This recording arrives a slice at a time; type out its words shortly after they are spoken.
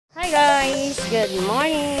guys! Good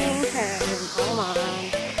morning! Harang, OMAN.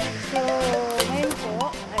 So, ngayon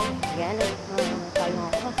po, ay, yan, tayo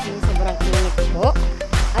ako kasi sobrang init po.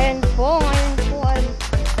 Ayan po, ngayon po ay,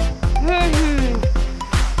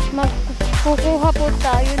 magkukuha po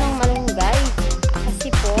tayo ng malunggay. Kasi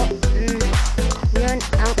po, yan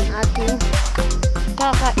ang ating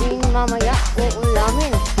kakain mamaya o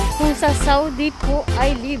ulamin. Kung sa Saudi po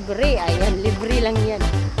ay libre. Ayan, libre lang yan.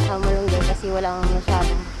 Malunggay kasi wala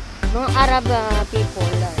masyadong mga Arab people.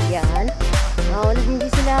 Yan. Hindi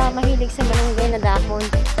sila mahilig sa malunggay na dahon.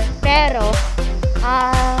 Pero,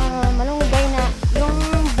 malunggay na yung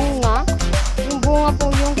bunga po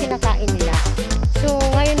yung kinakain nila. So,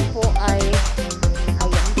 ngayon po ay,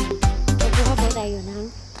 ayan, magbuha po tayo ng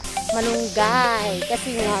malunggay. Kasi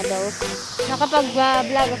nga daw,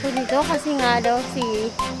 nakapag-vlog ako dito kasi nga daw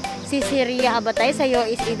si Syria Abatay sa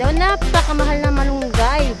USA daw, napakamahal na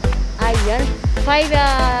malunggay. Ayan, $5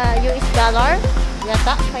 US dollar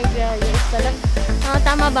yata, $5 US dollar.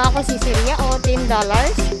 Tama ba ako si Syria o $10?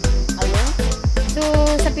 Ayan. So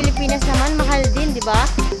sa Pilipinas naman mahal din, di ba?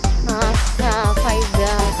 Sa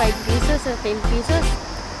 5 pesos o 10 pesos.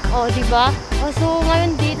 O di ba? So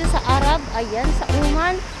ngayon dito sa Arab, ayan, sa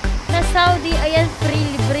Oman, sa Saudi, ayan, free,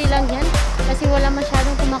 libre lang yan. Kasi wala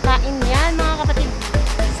masyadong kumakain yan, mga kapatid.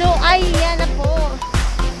 So, ayan na po.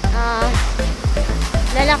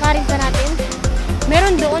 Lalakarin pa natin.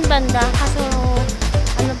 Meron doon banda. Kaso,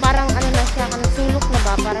 parang na siya, sulok na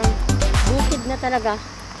ba? Parang bukid na talaga.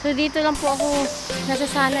 So, dito lang po ako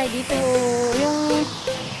nasasanay. Dito, yung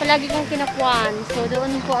palagi kong kinakuan. So,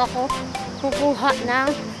 doon po ako kukuha ng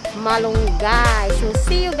malunggay. So,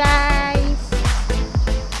 see you guys!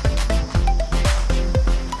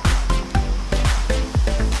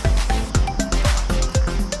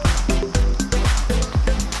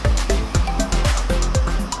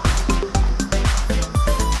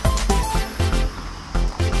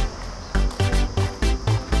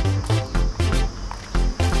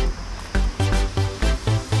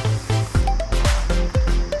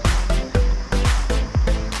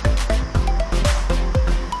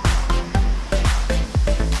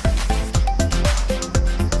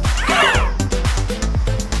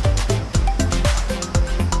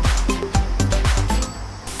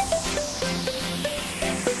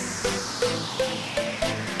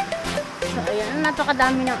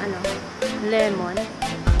 Napakadami ng lemon.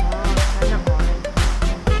 Sana ko.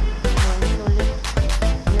 Sulit.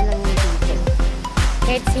 Ano lang yung dito.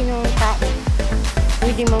 Kahit sinong tao,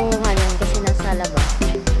 pwede manguha yan kasi nasa labas.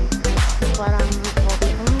 Parang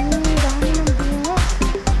okay. Dami ng bunga.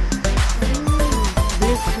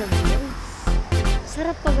 Bliss na bliss.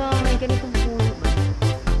 Sarap pag may ganitong bunga.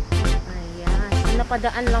 Ayan. So,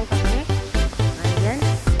 napadaan lang kami. Ayan.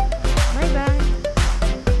 Bye-bye.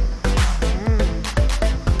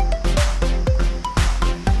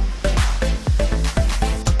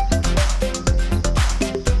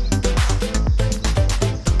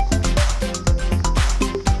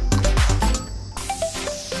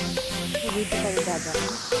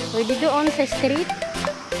 Pwede doon sa street,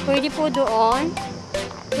 pwede po doon,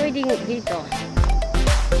 pwede dito.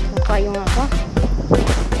 Payong ako.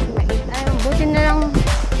 Ay, buti na lang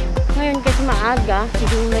ngayon kasi maaga,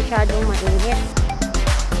 hindi masyadong mainit.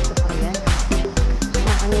 So, ayan.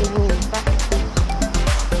 Mahangin-hangin pa.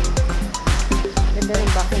 Ganda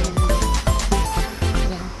rin bahay nila.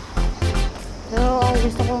 Ayan. So, ang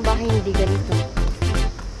gusto kong bahay hindi ganito.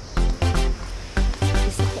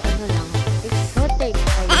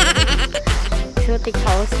 Exotic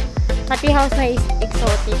house. Pati house na is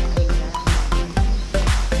exotic.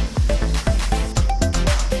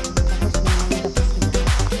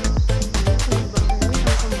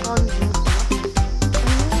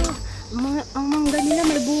 Ang mangga nila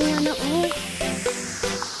may bunga na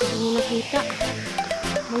hindi nakita.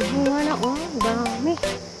 May bunga na dami.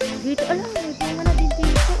 Dito, alam, may bunga na din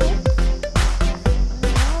dito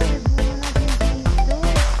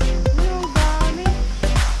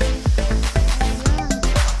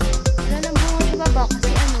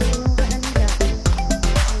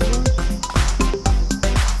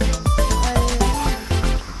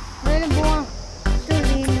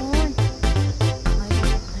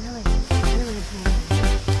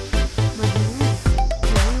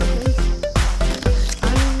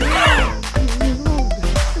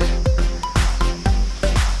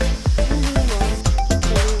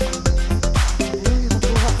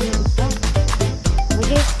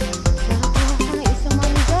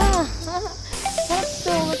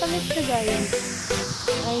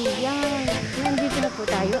Ayan, nandito na po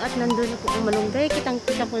tayo at nandun na po ang malunggay.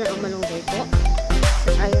 Kitang-kita po na ang malunggay po.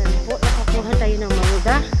 Ayan po, nakakuha tayo ng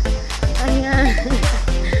mangga. Ayan.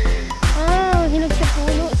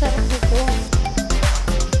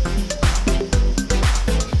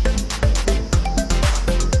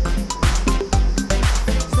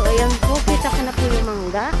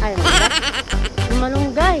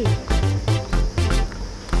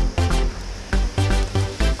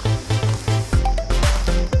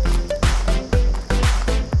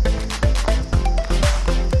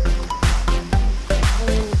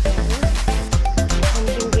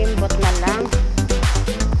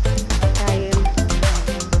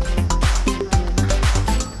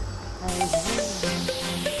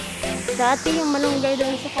 Dati yung malunggay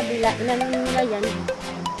doon sa kabila, inanon nila yan.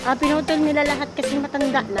 Pinutol nila lahat kasi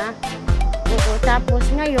matanda na. Oo, tapos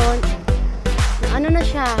ngayon, ano na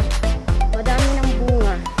siya, madami ng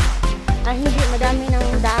bunga. Hindi, madami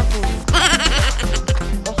ng dahon.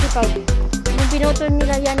 Kasi pag yung pinutol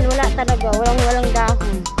nila yan, wala talaga, walang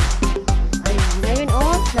dahon. Ayun, ngayon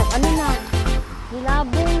ano na,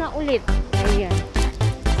 nilabong na ulit. Ayan.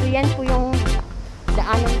 So yan po yung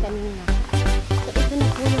daanan kanina. So ito na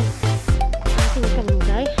po yung ating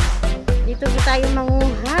kalunggay. Dito po tayo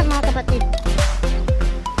manguha, mga kapatid.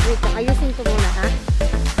 Wait, ayusin ko muna, ha?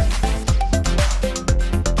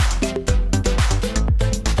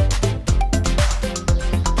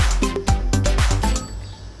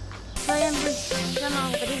 So ayan po, mga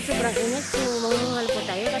kapatid, sobrang init. So manguhal po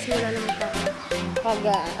tayo kasi wala naman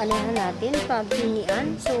pag-anahan natin,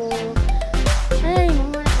 pag-pinian. So ay,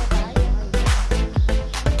 manguhal po tayo.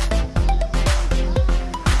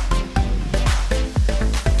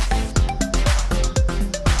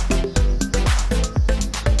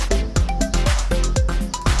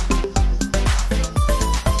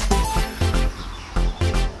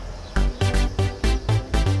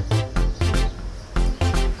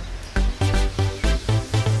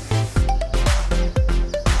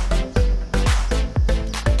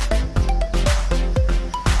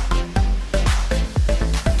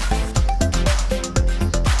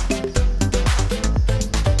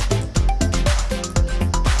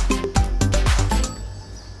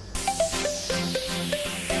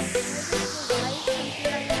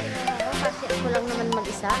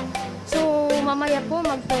 So, mamaya po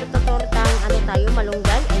magtorta-tortang tayo,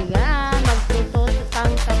 malunggay. Ayan,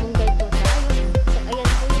 magtortang malunggay po tayo. So, ayan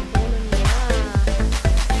po yung puno niya.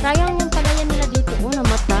 Sayang yung palaya nila dito.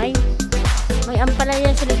 Namatay. May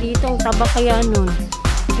ampalaya sila dito. Ang taba kaya nun.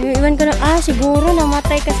 Iwan ko na, siguro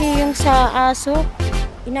namatay kasi yung sa aso.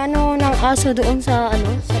 Inano ng aso doon sa,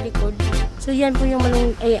 sa likod. So, yan po yung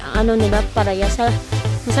malunggay, nila, palaya.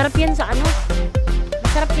 Masarap yan sa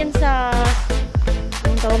masarap yan sa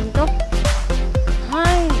tawag ito?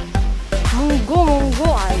 Ay, munggo.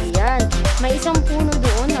 Ayan. May isang puno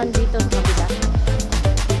doon, nandito sa kabila.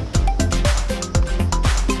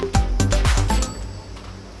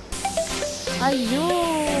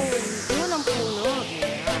 Ayun. Yun ang puno.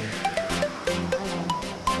 Ayan.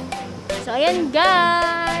 So, ayan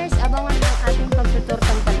guys. Abangan ang ating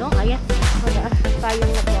pagtutortang talong. Ayan.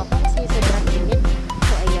 Payong na po ako kasi sobrang init.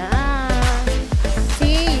 So, ayan.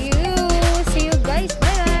 See you guys.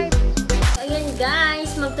 Bye. So, ayan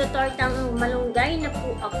guys. Magtutortang malunggay na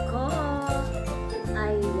po ako.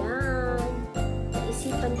 Ayan.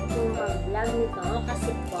 Naisipan ko mag-vlog nito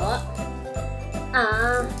kasi po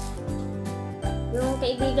yung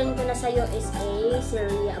kaibigan ko na sa USA, si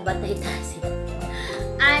Ria Abatay-Tasi.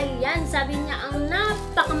 Ayan, sabi niya ang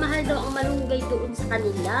napakamahal daw ang malunggay doon sa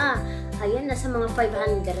kanila. Ayan, nasa mga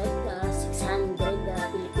 500, 600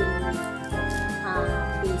 Philippine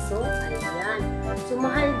piso. Ayan. So,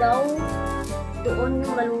 mahal daw doon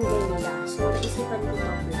yung malunggay nila. So, naisipan ko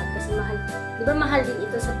mag-vlog kasi mahal. Di ba mahal din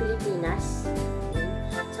ito sa Pilipinas?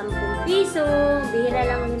 10 piso, bihira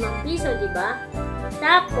lang 5 piso, di ba?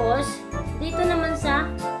 Tapos, dito naman sa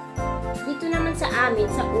amin,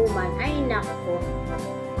 sa OMAN, ay nako.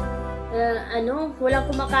 Walang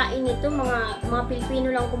kumakain ito, mga Pilipino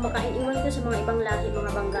lang kumakain. Iwan ko sa mga ibang lahi, mga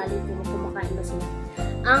Bengali kumakain ba sila.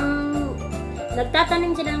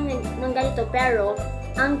 Nagtatanim sila ng ganito, pero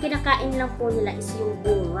ang kinakain lang po nila is yung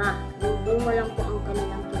bunga. Yung bunga lang po ang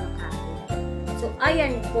kanilang kinakain. So,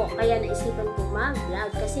 ayan po, kaya naisipan ko mag-vlog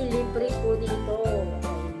kasi libre po dito.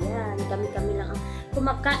 Ayan, kami lang ang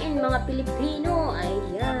kumakain, mga Pilipino.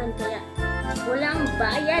 Ayan, kaya walang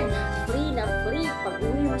bayad, free na free. Pag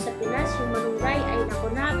uwi mo sa Pinas, yung malunggay ay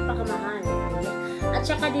napakamahal. At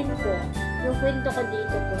saka din po, yung kwento ko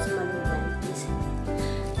dito po sa malunggay is,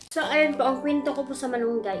 so ayun po, ang kwento ko po sa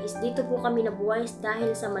malunggay is dito po kami nabuhay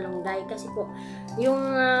dahil sa malunggay. Kasi po,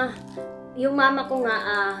 yung mama ko nga,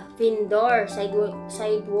 vendor,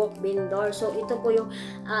 sidewalk vendor. So, ito po yung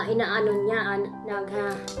inaano niya,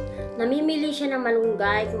 namimili siya ng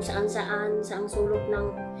malunggay kung saan-saan, sa ang sulok ng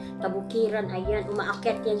kabukiran. Ayan,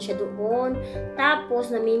 umaakyat yan siya doon.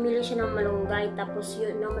 Tapos, namimili siya ng malunggay. Tapos,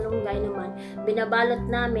 yun, ng malunggay naman, binabalot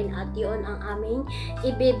namin at yun ang aming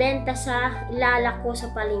ibibenta sa lalako sa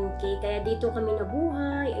palengke. Kaya dito kami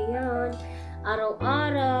nabuhay. Ayan.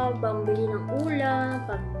 Araw-araw, pambili ng ulam,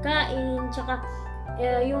 pagkain, tsaka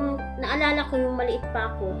yung naalala ko yung maliit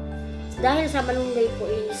pa ako, Dahil sa Malongay po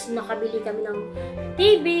is nakabili kami ng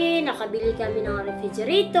TV, nakabili kami ng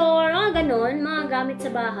refrigerator, mga ganon, mga gamit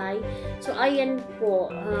sa bahay. So, ayan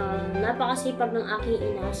po, napakasipag ng aking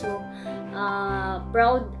ina. So, I'm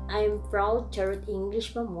proud, charot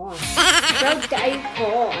English pa mo. Proud ka ay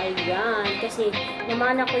ko, ayan. Kasi,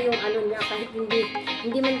 namana ko yung ano niya, kahit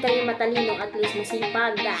hindi man kami matalino, at least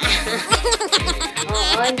masipag.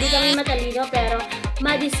 Oo, hindi kami matalino, pero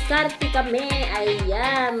madiskarte kami,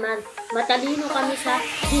 ayan. Matalino kami sa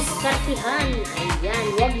diskartihan, ayan.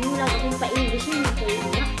 Huwag mo lang akong pa-Englishin,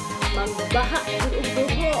 kaya magbaha,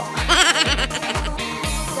 dugo.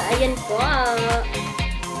 So, ayan po, ano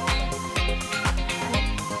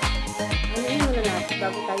yun muna natin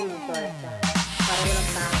bago tayo mag-torta para walang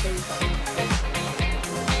kakin pa.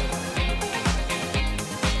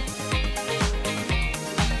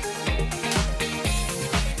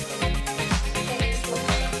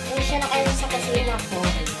 Siya na kayo sa kasina ko.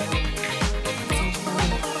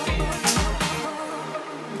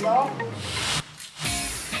 Hello?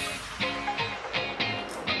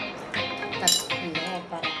 Hello,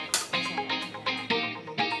 para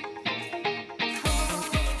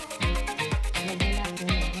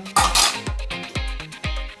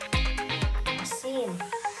asin.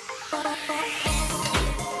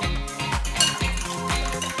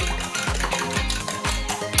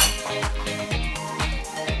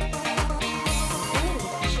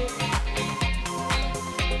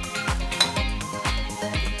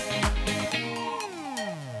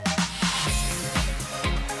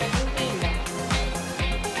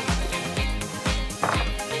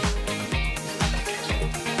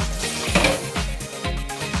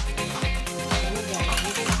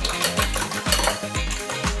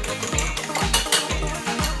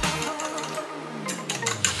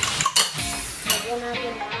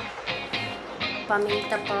 Natin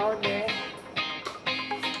paminta powder.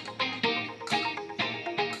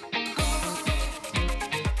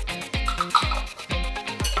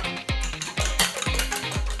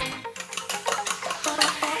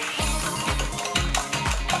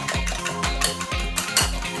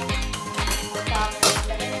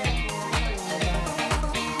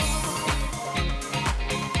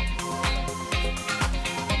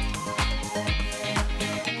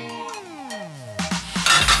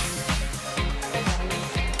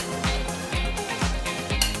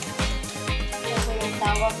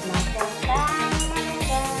 Tawag na Turtang,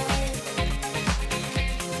 Malongay.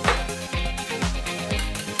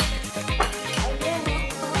 Ayan.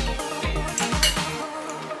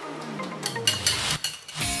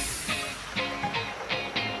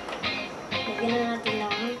 Lagyan na natin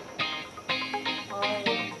ng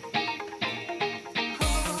oil.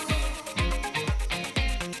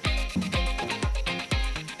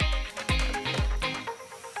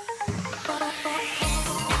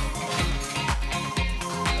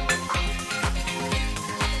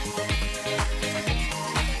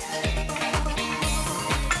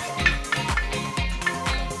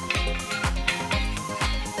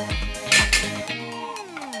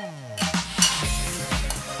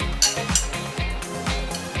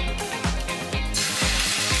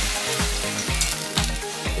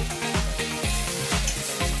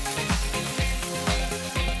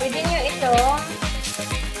 Pwede nyo ito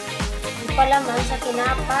ipalaman sa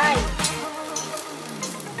tinapay.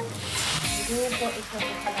 Pwede nyo po ito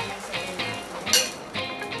ipalaman sa tinapay.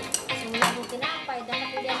 So, wala akong tinapay. Dapat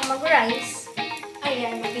hindi ako mag-rice.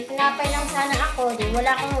 Ayan, mag-tinapay lang sana ako. Di wala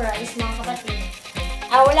akong rice, mga kapatid.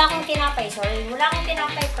 Wala akong tinapay. Sorry. Wala akong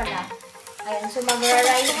tinapay pala. Ayan, so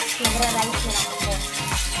magra-rice na lang ako.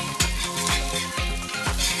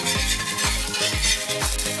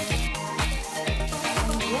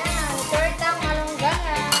 Ayan, Turtang Malongay.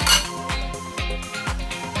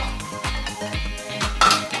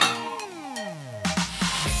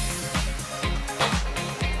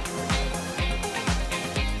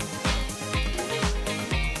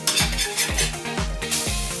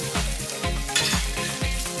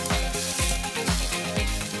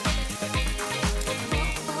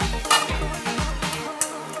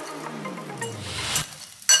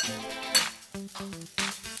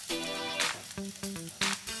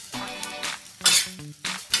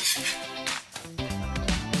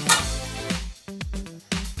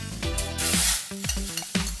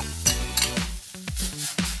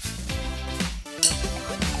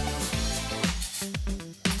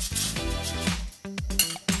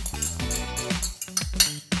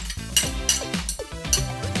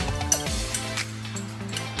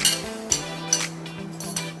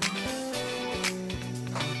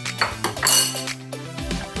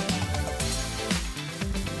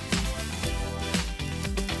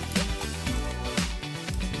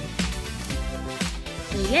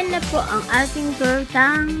 Ayan na po ang ating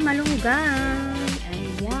turtang malunggay.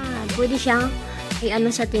 Ayan. Pwede siyang i-ano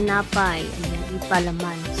sa tinapay. Ayan,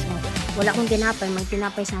 ipalaman. So, wala akong tinapay. May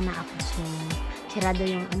tinapay sana ako. So, sirado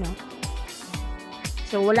yung ano.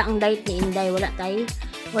 So, wala ang diet ni Inday. Wala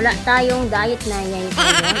tayong diet na yan.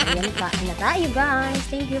 Ayan, kain na tayo guys.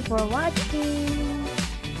 Thank you for watching.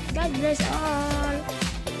 God bless all.